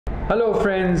Hello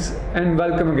friends, and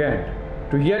welcome again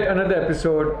to yet another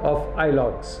episode of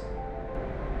Eyelogues.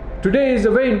 Today is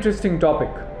a very interesting topic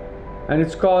and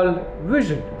it's called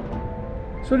vision.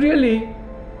 So really,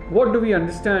 what do we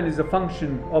understand is the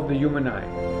function of the human eye?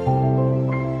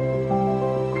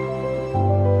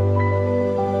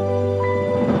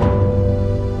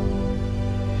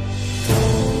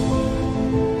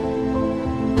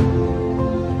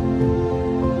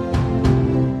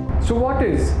 So what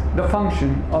is the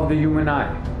function of the human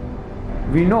eye?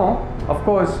 We know, of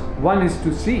course, one is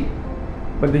to see,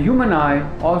 but the human eye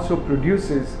also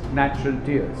produces natural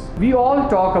tears. We all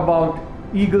talk about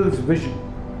eagle's vision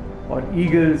or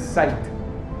eagle's sight.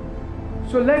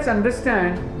 So let's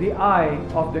understand the eye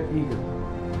of the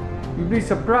eagle. You'll be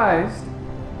surprised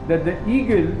that the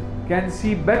eagle can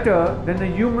see better than the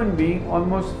human being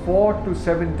almost 4 to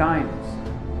 7 times.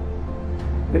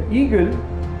 The eagle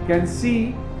can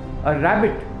see a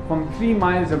rabbit from 3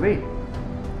 miles away.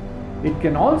 It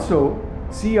can also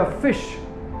see a fish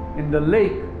in the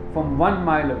lake from 1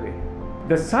 mile away.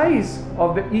 The size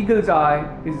of the eagle's eye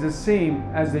is the same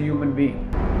as the human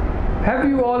being. Have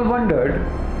you all wondered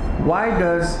why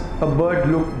does a bird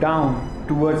look down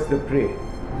towards the prey?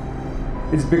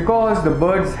 It's because the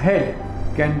bird's head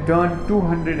can turn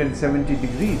 270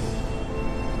 degrees.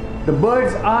 The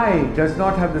bird's eye does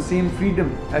not have the same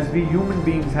freedom as we human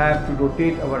beings have to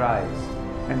rotate our eyes.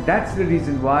 And that's the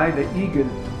reason why the eagle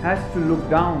has to look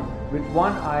down with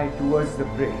one eye towards the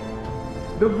prey.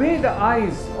 The way the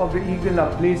eyes of the eagle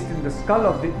are placed in the skull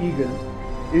of the eagle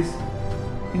is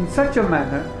in such a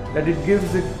manner that it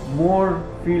gives it more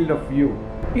field of view.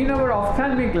 In our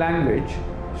ophthalmic language,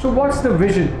 so what's the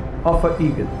vision of an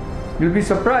eagle? You'll be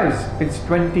surprised, it's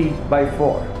 20 by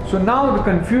 4. So now the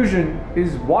confusion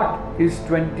is what is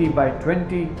 20 by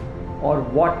 20 or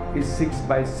what is 6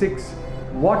 by 6,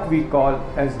 what we call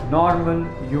as normal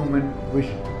human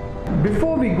vision.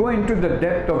 Before we go into the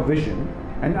depth of vision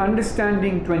and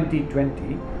understanding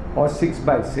 20/20 or 6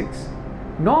 by 6,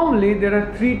 normally there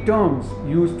are 3 terms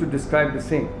used to describe the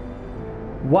same.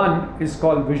 One is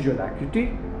called visual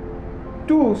acuity,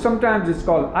 2 sometimes it's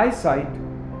called eyesight,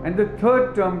 and the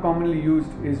third term commonly used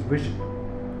is vision.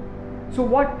 So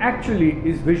what actually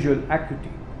is visual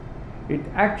acuity? It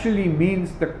actually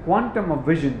means the quantum of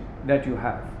vision that you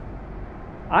have.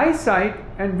 Eyesight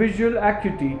and visual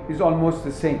acuity is almost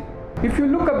the same. If you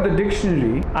look up the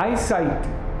dictionary, eyesight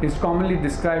is commonly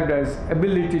described as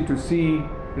ability to see,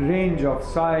 range of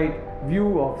sight,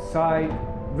 view of sight,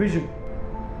 vision.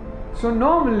 So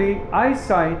normally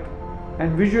eyesight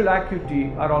and visual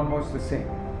acuity are almost the same.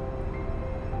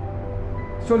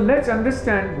 So let's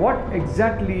understand what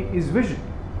exactly is vision.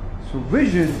 So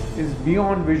vision is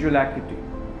beyond visual acuity.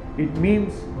 It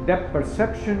means depth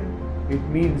perception, it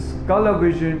means color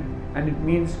vision, and it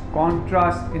means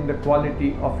contrast in the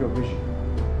quality of your vision.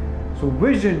 So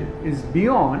vision is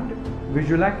beyond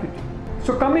visual acuity.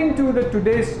 So coming to the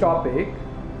today's topic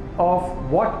of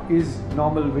what is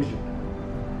normal vision.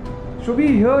 So we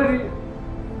hear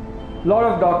a lot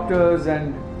of doctors,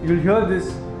 and you'll hear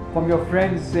this from your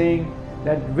friends saying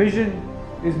that vision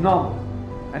is normal,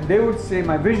 and they would say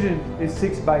my vision is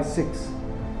 6 by 6.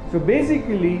 So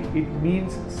basically it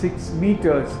means 6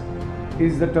 meters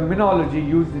is the terminology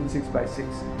used in 6 by 6.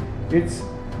 It's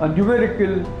a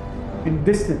numerical in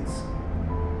distance.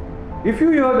 If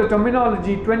you hear the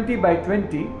terminology 20 by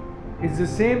 20, it's the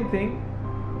same thing.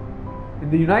 In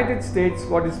the United States,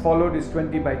 what is followed is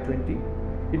 20 by 20.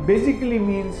 It basically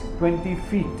means 20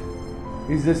 feet.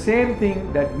 It's the same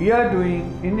thing that we are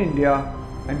doing in India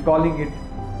and calling it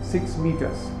 6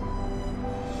 meters.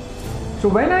 So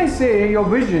when I say your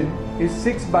vision is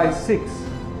 6 by 6,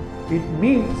 it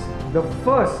means the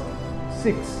first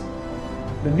 6.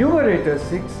 The numerator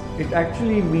 6, it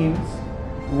actually means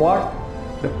what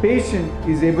the patient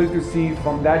is able to see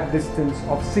from that distance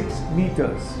of 6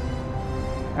 meters.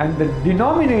 And the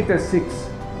denominator 6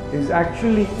 is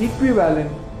actually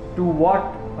equivalent to what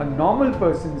a normal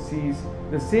person sees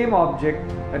the same object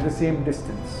at the same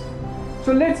distance.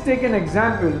 So let's take an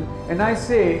example, and I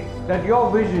say that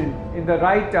your vision in the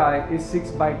right eye is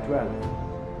 6 by 12.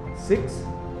 6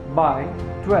 by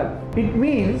 12. It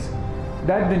means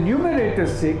that the numerator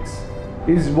 6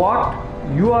 is what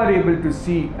you are able to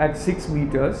see at 6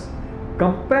 meters.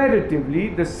 Comparatively,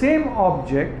 the same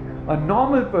object a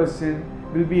normal person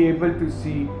will be able to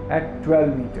see at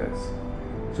 12 meters.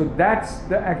 So that's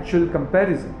the actual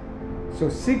comparison. So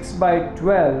 6 by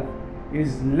 12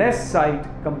 is less sight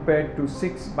compared to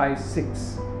 6 by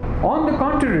 6. On the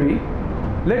contrary,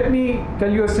 let me tell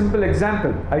you a simple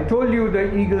example. I told you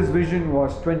the eagle's vision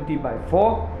was 20 by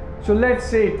 4. So let's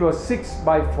say it was 6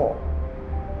 by 4.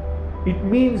 It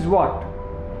means what?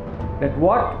 That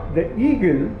what the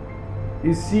eagle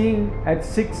is seeing at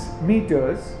 6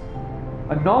 meters,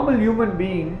 a normal human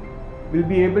being will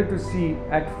be able to see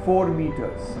at 4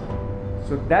 meters.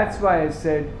 So that's why I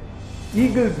said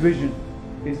eagle's vision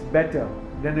is better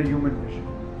than a human vision.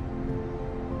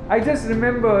 I just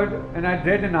remembered, and I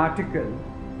read an article,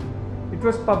 it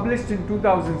was published in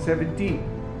 2017.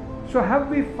 So have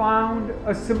we found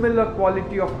a similar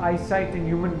quality of eyesight in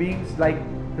human beings like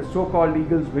the so-called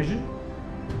eagle's vision?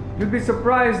 You'll be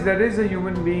surprised there is a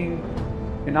human being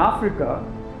in Africa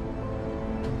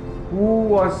who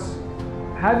was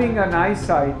having an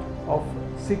eyesight of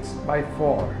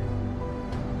 6/4,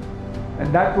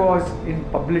 and that was in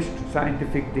published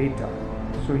scientific data.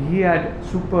 So he had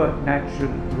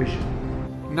supernatural vision.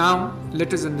 Now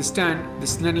let us understand the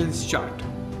Snellen's chart.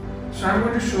 So I'm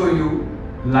going to show you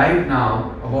live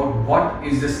now about what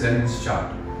is the Snellen's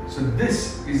chart. So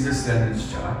this is the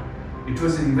Snellen's chart. It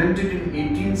was invented in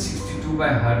 1862 by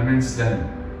Hermann Snellen.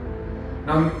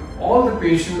 Now all the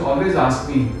patients always ask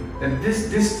me that this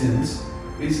distance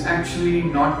is actually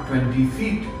not 20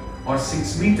 feet or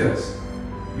 6 meters.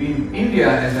 In India,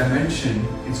 as I mentioned,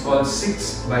 it's called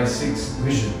 6/6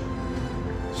 vision.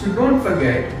 So don't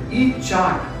forget, each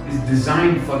chart is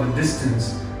designed for the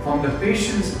distance from the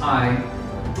patient's eye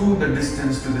to the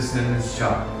distance to the Snellen's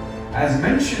chart. As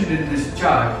mentioned in this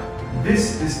chart,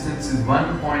 this distance is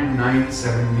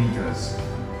 1.97 meters.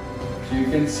 So you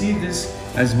can see this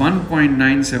as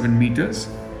 1.97 meters.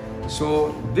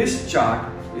 So this chart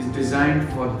is designed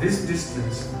for this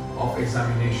distance of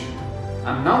examination.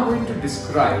 I'm now going to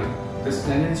describe the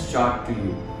Snellen's chart to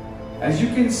you. As you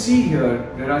can see here,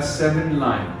 there are 7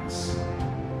 lines.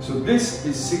 So this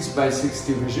is 6/6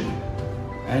 division,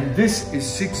 and this is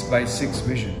 6/6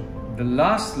 vision. The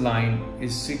last line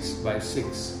is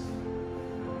 6/6.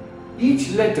 Each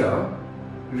letter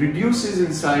reduces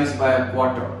in size by a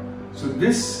quarter. So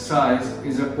this size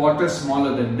is a quarter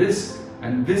smaller than this,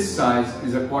 and this size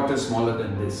is a quarter smaller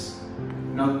than this.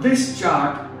 Now this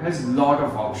chart has a lot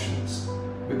of options.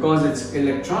 Because it's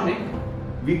electronic,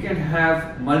 we can have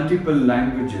multiple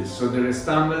languages. So there is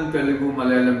Tamil, Telugu,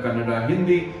 Malayalam, Kannada,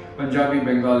 Hindi, Punjabi,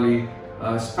 Bengali,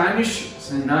 Spanish,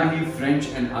 Sinahi, French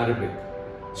and Arabic.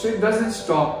 So it doesn't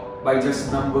stop by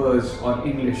just numbers or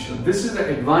English. So this is the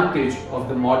advantage of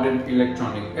the modern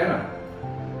electronic era.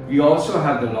 We also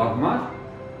have the logmark.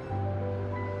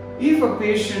 If a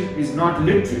patient is not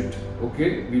literate,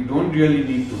 okay, we don't really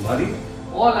need to worry.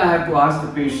 All I have to ask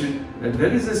the patient that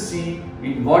there is a C,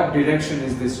 in what direction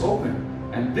is this open?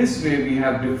 And this way we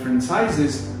have different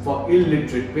sizes for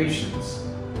illiterate patients.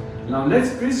 Now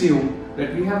let's presume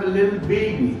that we have a little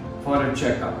baby for a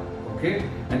checkup, okay?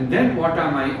 And then what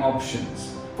are my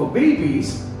options? For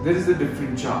babies, there is a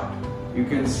different chart. You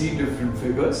can see different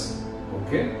figures,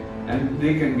 okay? And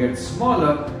they can get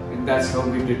smaller, and that's how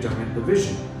we determine the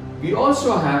vision. We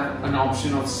also have an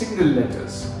option of single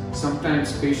letters.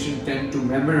 Sometimes patients tend to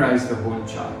memorize the whole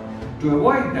chart. To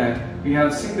avoid that, we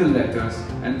have single letters,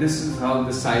 and this is how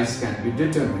the size can be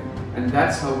determined, and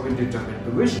that's how we determine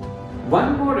the vision.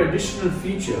 One more additional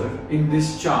feature in this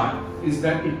chart is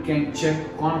that it can check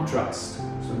contrast.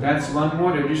 So that's one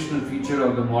more additional feature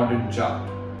of the modern chart.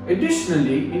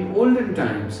 Additionally, in olden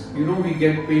times, we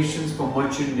get patients for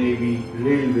merchant navy,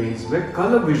 railways, where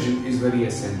color vision is very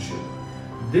essential.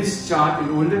 This chart,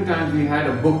 in olden times we had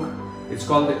a book. It's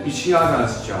called the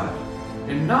Ishihara's chart,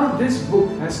 and now this book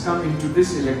has come into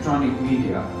this electronic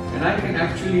media, and I can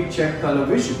actually check color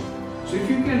vision. So if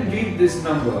you can read these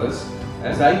numbers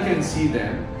as I can see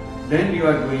them, then you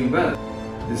are doing well.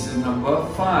 This is number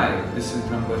 5, this is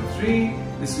number 3,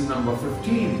 this is number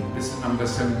 15, this is number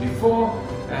 74,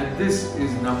 and this is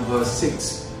number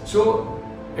 6. So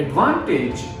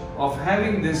advantage of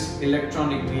having this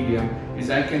electronic medium is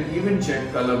I can even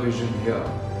check color vision here.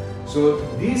 So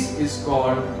this is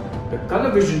called the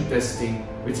color vision testing,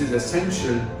 which is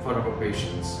essential for our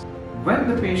patients. When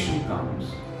the patient comes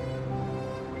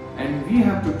and we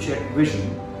have to check vision,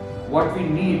 what we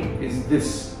need is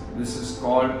this. This is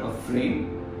called a frame,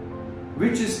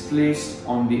 which is placed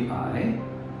on the eye.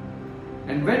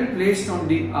 And when placed on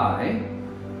the eye,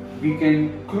 we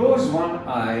can close one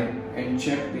eye and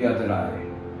check the other eye.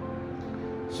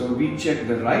 So we check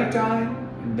the right eye,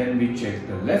 and then we check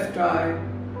the left eye.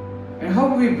 And how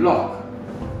do we block?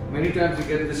 Many times we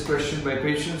get this question by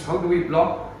patients, how do we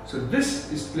block? So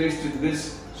this is placed in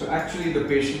this, so actually the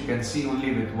patient can see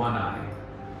only with one eye.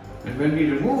 And when we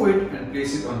remove it and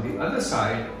place it on the other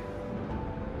side,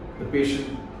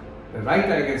 the right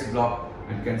eye gets blocked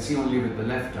and can see only with the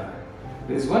left eye.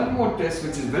 There is one more test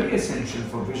which is very essential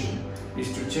for vision,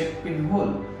 is to check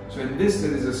pinhole. So in this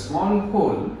there is a small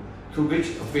hole, through which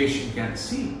a patient can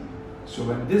see. So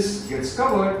when this gets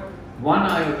covered, one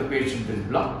eye of the patient is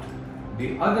blocked,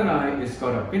 the other eye is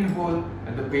got a pinhole,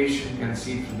 and the patient can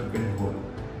see through the pinhole.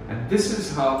 And this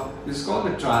is called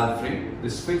the trial frame.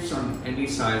 This fits on any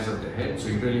size of the head, so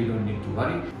you really don't need to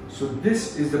worry. So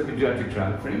this is the pediatric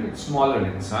trial frame. It's smaller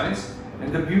in size,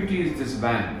 and the beauty is this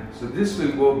band. So this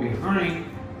will go behind,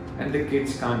 and the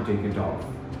kids can't take it off.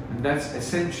 And that's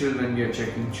essential when we are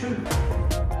checking children.